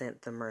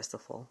Beneficent, the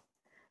Merciful.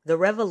 The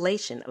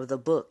revelation of the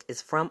book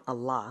is from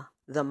Allah,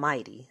 the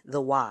Mighty,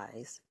 the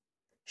Wise.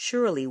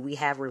 Surely we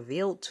have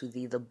revealed to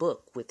thee the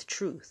book with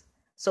truth,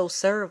 so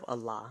serve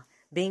Allah,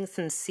 being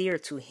sincere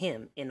to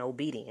him in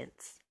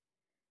obedience.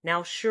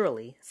 Now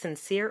surely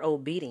sincere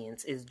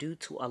obedience is due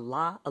to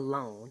Allah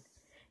alone,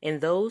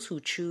 and those who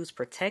choose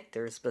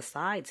protectors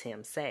besides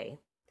him say,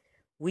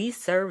 we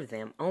serve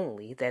them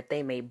only that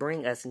they may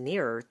bring us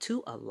nearer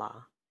to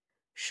Allah.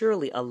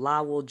 Surely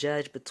Allah will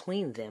judge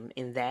between them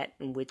in that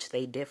in which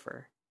they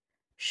differ.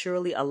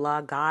 Surely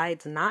Allah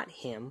guides not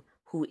him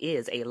who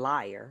is a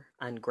liar,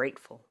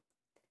 ungrateful.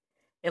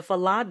 If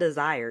Allah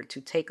desired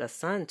to take a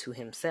son to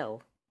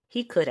himself,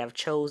 he could have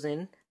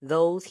chosen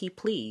those he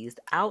pleased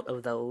out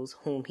of those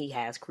whom he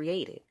has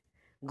created.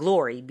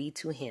 Glory be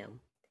to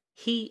him.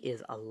 He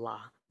is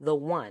Allah, the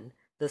One,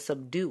 the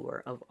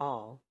Subduer of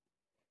all.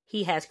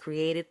 He has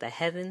created the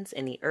heavens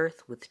and the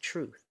earth with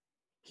truth.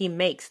 He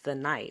makes the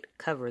night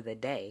cover the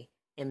day,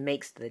 and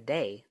makes the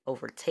day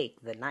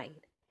overtake the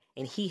night.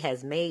 And he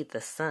has made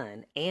the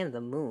sun and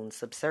the moon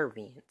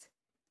subservient.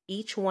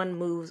 Each one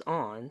moves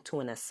on to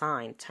an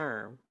assigned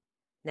term.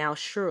 Now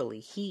surely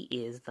he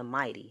is the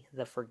Mighty,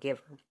 the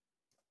Forgiver.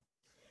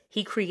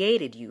 He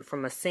created you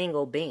from a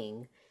single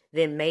being,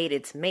 then made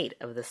its mate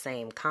of the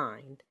same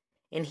kind.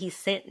 And he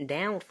sent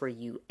down for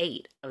you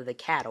 8 of the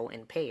cattle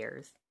in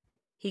pairs.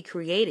 He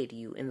created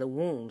you in the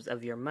wombs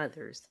of your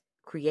mothers,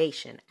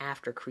 creation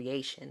after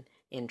creation,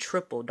 in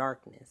triple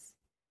darkness.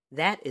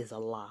 That is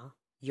Allah,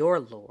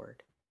 your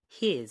Lord.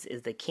 His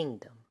is the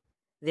kingdom.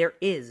 There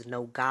is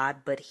no God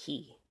but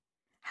He.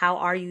 How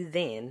are you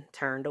then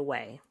turned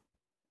away?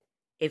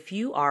 If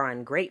you are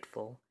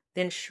ungrateful,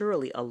 then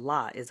surely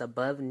Allah is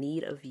above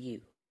need of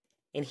you,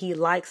 and He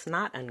likes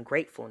not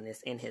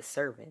ungratefulness in His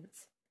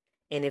servants.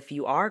 And if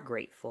you are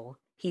grateful,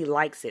 He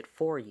likes it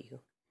for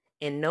you,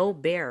 and no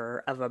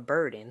bearer of a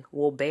burden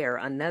will bear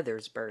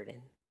another's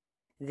burden.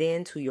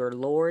 Then to your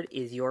Lord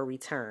is your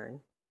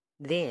return.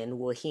 Then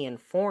will He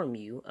inform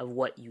you of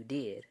what you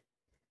did.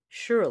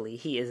 Surely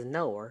He is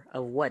knower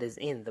of what is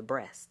in the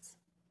breasts.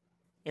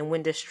 And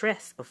when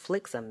distress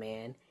afflicts a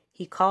man,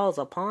 he calls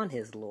upon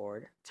his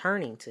Lord,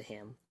 turning to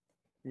Him.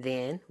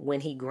 Then,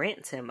 when He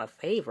grants him a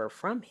favor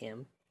from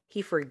Him,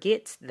 he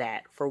forgets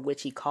that for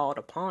which he called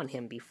upon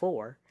Him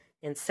before,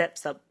 and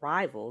sets up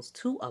rivals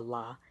to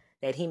Allah,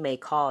 that He may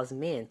cause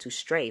men to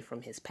stray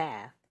from His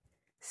path.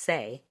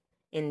 Say,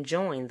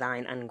 enjoin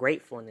thine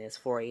ungratefulness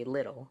for a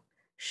little.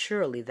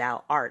 Surely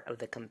thou art of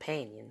the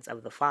companions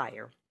of the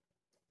fire.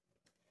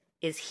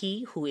 Is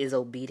he who is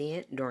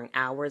obedient during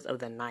hours of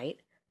the night,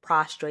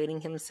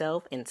 prostrating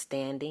himself and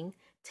standing,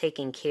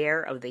 taking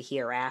care of the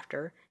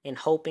hereafter, and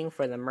hoping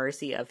for the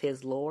mercy of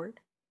his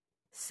Lord?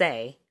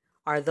 Say,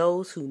 Are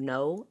those who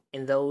know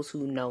and those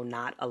who know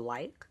not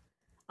alike?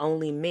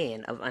 Only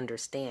men of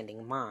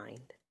understanding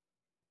mind.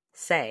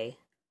 Say,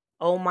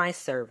 O my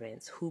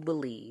servants who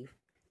believe,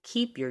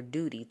 keep your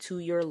duty to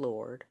your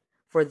Lord,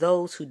 for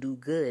those who do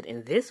good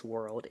in this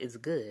world is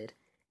good,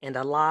 and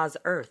Allah's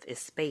earth is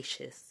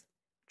spacious.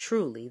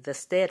 Truly, the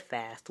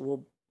steadfast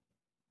will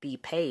be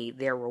paid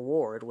their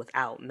reward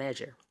without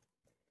measure.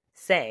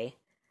 Say,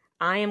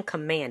 I am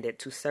commanded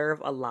to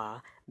serve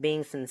Allah,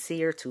 being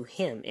sincere to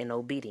Him in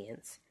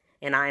obedience,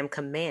 and I am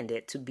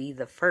commanded to be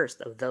the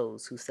first of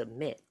those who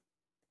submit.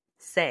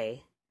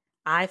 Say,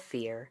 I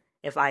fear,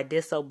 if I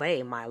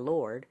disobey my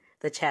Lord,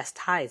 the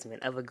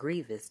chastisement of a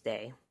grievous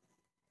day.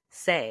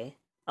 Say,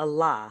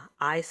 Allah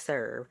I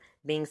serve,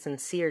 being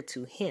sincere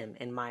to Him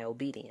in my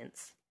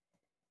obedience.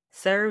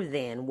 Serve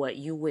then what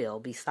you will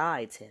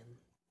besides Him.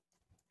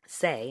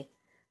 Say,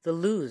 the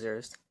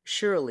losers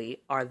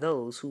surely are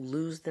those who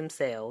lose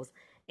themselves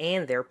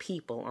and their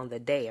people on the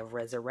day of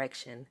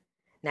resurrection.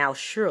 Now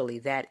surely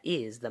that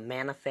is the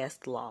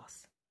manifest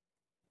loss.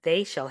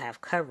 They shall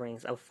have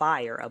coverings of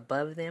fire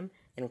above them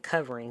and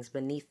coverings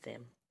beneath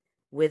them.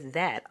 With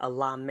that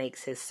Allah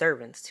makes His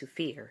servants to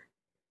fear.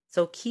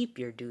 So keep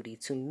your duty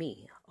to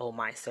me, O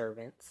my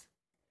servants.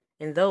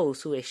 And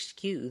those who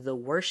eschew the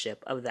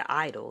worship of the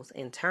idols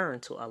and turn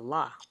to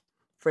Allah,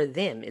 for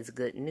them is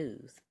good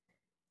news.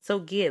 So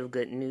give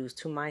good news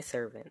to my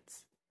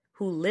servants,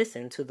 who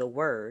listen to the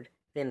word,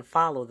 then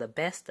follow the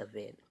best of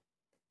it.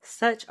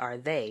 Such are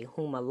they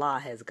whom Allah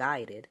has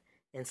guided,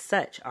 and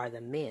such are the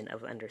men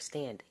of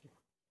understanding.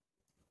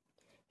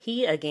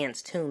 He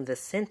against whom the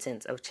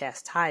sentence of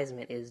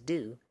chastisement is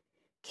due,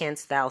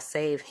 canst thou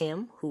save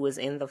him who is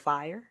in the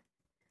fire?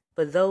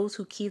 But those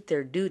who keep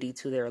their duty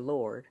to their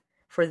Lord,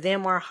 for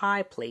them are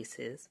high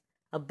places,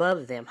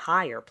 above them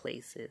higher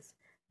places,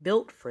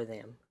 built for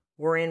them,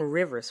 wherein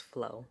rivers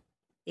flow.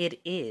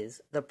 It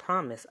is the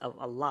promise of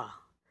Allah.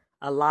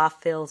 Allah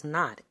fails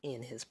not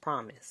in His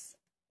promise.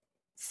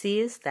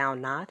 Seest thou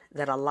not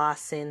that Allah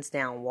sends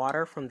down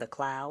water from the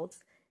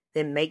clouds,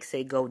 then makes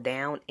it go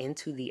down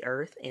into the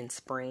earth in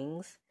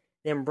springs,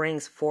 then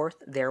brings forth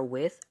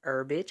therewith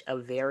herbage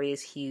of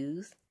various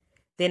hues?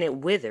 Then it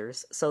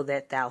withers so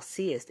that thou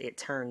seest it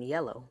turn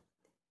yellow.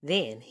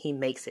 Then He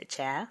makes it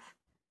chaff?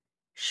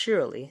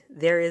 Surely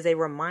there is a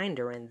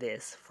reminder in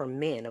this for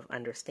men of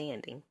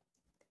understanding.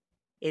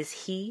 Is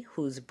he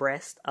whose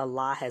breast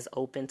Allah has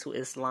opened to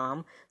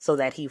Islam so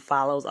that he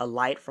follows a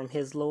light from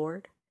his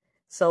Lord?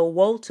 So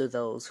woe to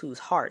those whose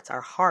hearts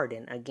are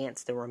hardened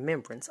against the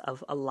remembrance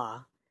of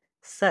Allah.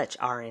 Such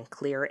are in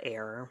clear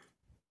error.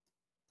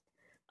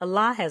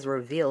 Allah has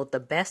revealed the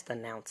best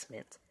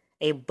announcement,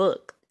 a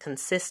book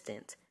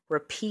consistent,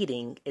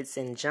 repeating its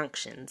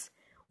injunctions,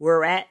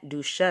 whereat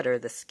do shudder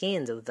the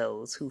skins of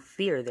those who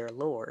fear their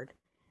Lord.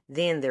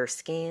 Then their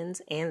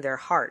skins and their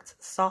hearts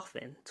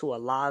soften to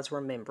Allah's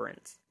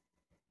remembrance.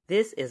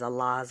 This is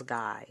Allah's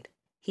guide.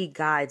 He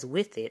guides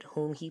with it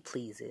whom He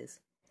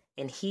pleases.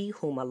 And he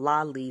whom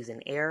Allah leaves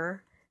in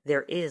error,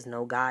 there is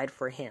no guide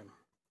for him.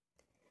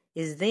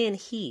 Is then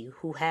he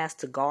who has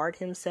to guard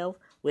himself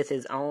with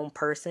his own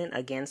person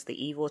against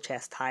the evil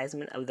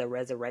chastisement of the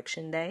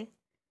resurrection day?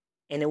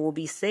 And it will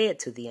be said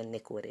to the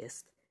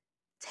iniquitous,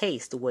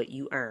 taste what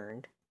you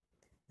earned.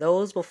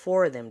 Those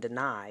before them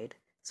denied,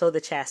 so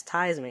the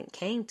chastisement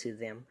came to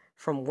them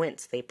from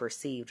whence they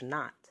perceived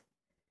not.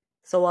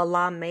 So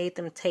Allah made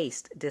them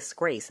taste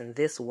disgrace in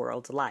this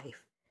world's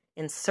life,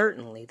 and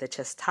certainly the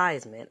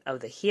chastisement of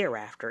the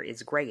hereafter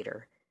is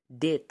greater,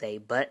 did they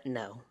but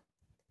know.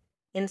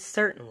 And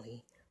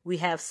certainly we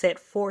have set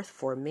forth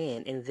for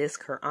men in this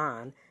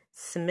Qu'ran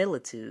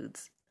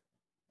similitudes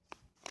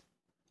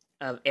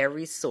of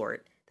every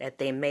sort, that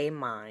they may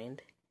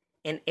mind,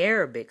 an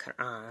Arabic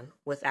Qu'ran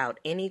without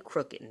any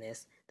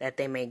crookedness, that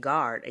they may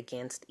guard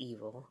against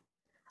evil.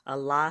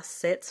 Allah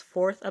sets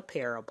forth a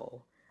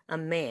parable, a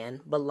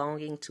man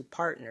belonging to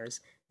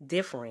partners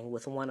differing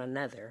with one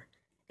another,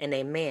 and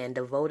a man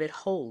devoted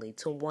wholly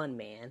to one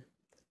man.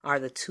 Are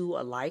the two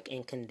alike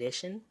in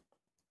condition?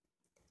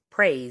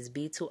 Praise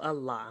be to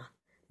Allah.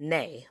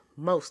 Nay,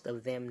 most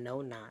of them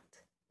know not.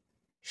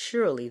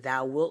 Surely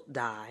thou wilt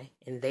die,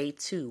 and they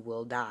too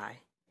will die.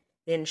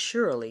 Then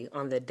surely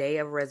on the day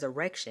of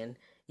resurrection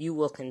you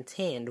will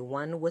contend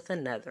one with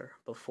another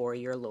before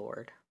your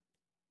Lord.